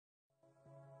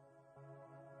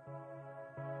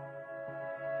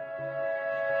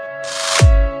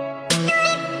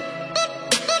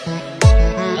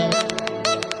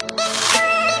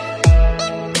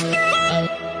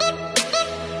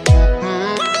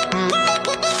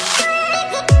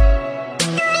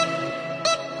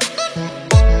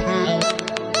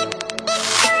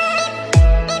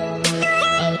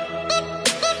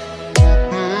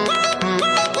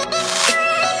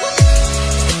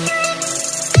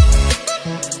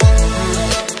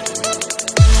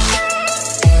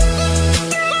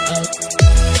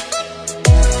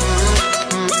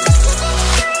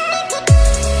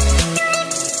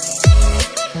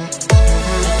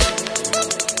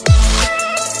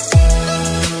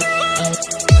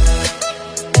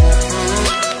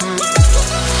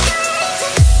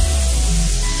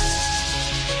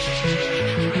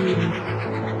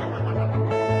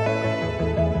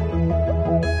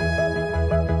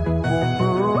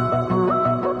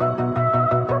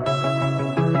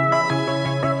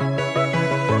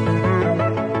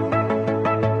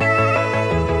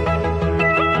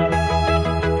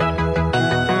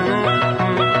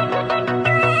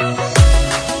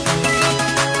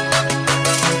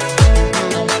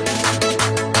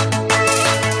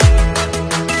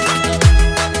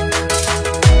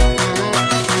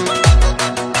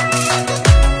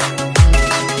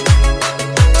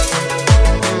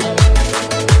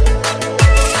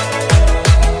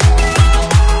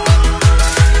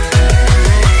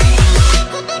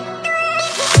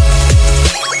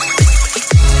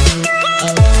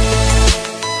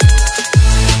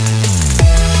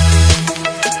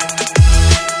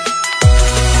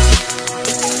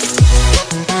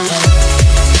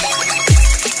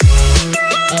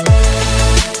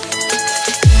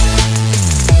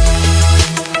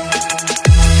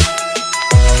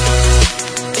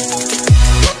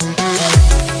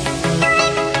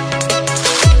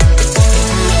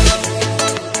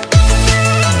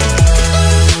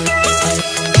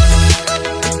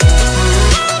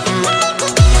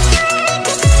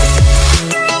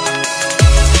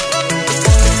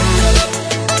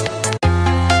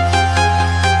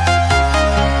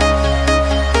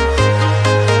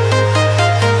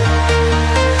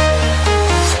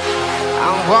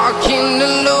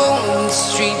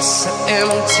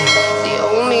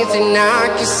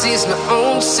is my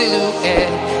own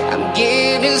silhouette. I'm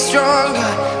getting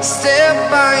stronger, step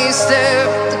by step.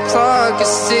 The clock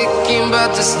is ticking,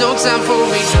 but there's no time for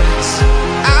regrets.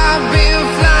 I've been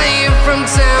flying from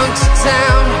town to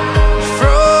town,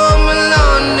 from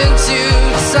London to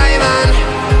Taiwan.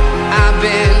 I've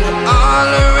been all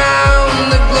around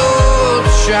the globe,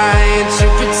 trying to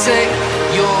protect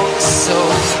your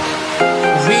soul.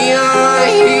 We are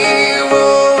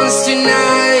heroes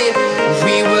tonight.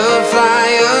 We will fly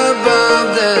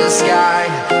above the sky.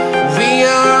 We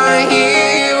are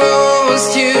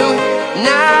heroes tonight.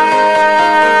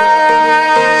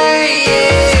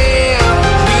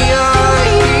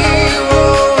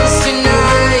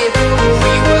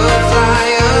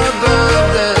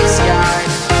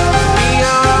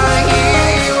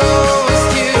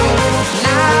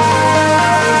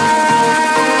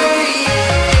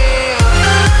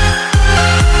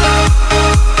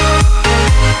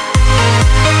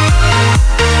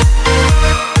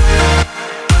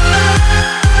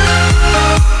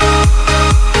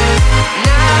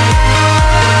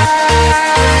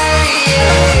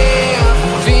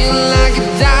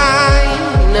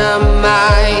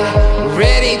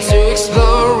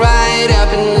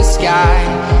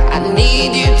 I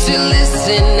need you to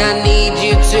listen, I need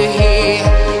you to hear,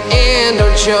 and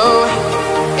don't show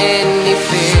any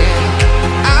fear.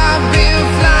 I've been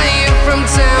flying from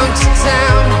town to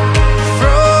town,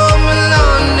 from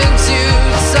London to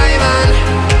Taiwan.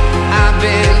 I've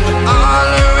been all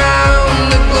around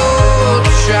the globe,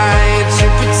 trying to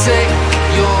protect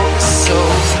your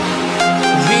soul.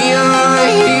 We are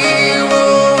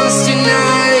heroes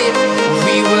tonight.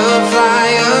 We will fly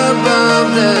above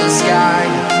the sky.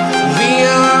 We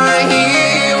are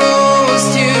heroes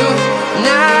tonight.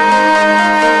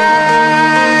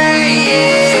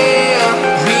 Yeah.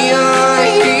 We are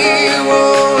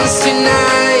heroes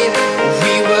tonight.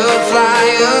 We will fly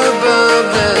above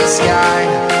the sky.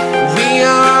 We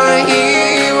are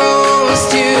heroes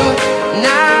tonight.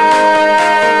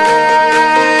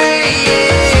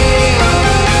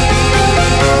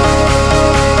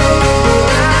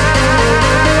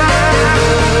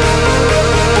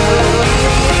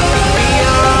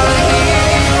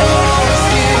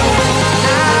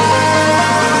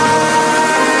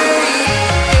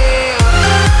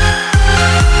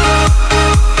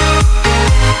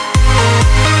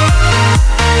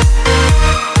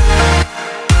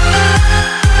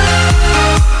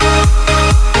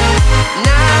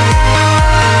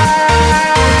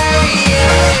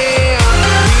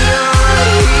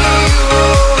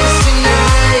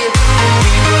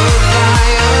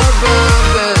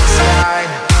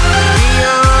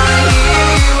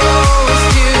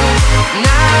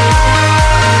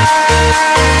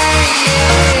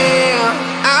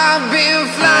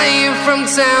 From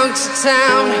town to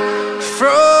town,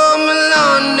 from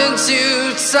London to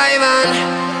Taiwan,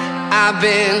 I've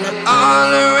been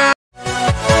all around.